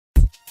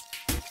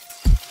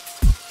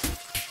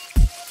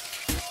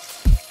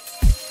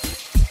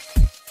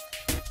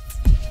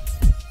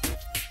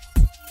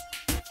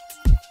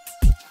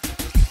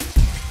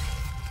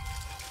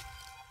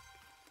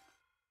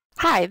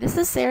Hi, this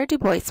is Sarah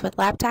DuBois with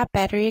Laptop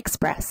Battery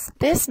Express.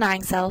 This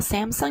 9-cell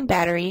Samsung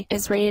battery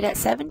is rated at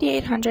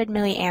 7,800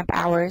 milliamp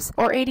hours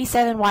or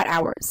 87 watt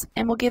hours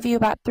and will give you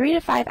about 3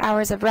 to 5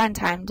 hours of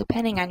runtime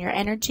depending on your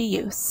energy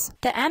use.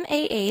 The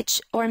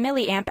mAh or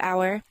milliamp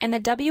hour and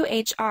the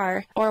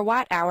WHR or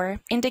watt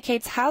hour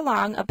indicates how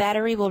long a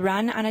battery will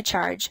run on a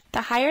charge.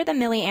 The higher the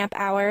milliamp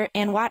hour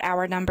and watt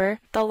hour number,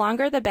 the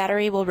longer the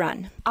battery will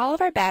run. All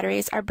of our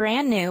batteries are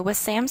brand new with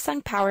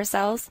Samsung power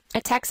cells,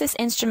 a Texas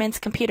Instruments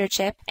computer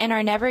chip, and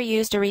are never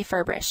used or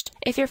refurbished.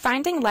 If you're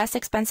finding less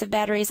expensive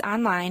batteries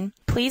online,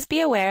 please be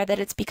aware that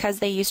it's because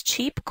they use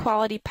cheap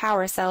quality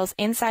power cells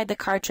inside the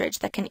cartridge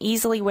that can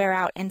easily wear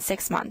out in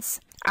 6 months.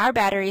 Our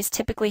batteries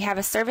typically have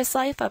a service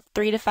life of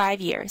 3 to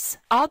 5 years.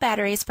 All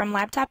batteries from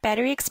Laptop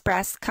Battery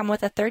Express come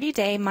with a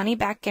 30-day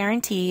money-back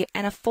guarantee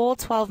and a full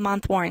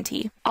 12-month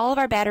warranty. All of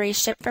our batteries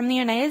ship from the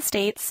United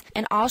States,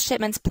 and all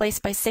shipments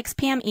placed by 6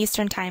 p.m.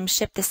 Eastern Time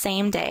ship the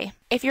same day.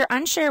 If you're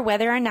unsure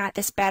whether or not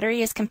this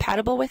battery is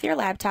compatible with your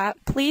laptop,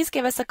 please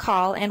give us a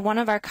call and one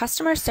of our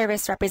customer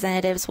service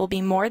representatives will be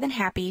more than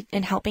happy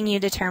in helping you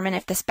determine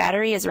if this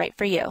battery is right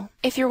for you.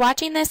 If you're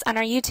watching this on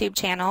our YouTube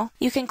channel,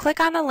 you can click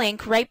on the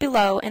link right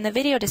below in the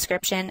video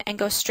description and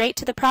go straight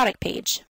to the product page.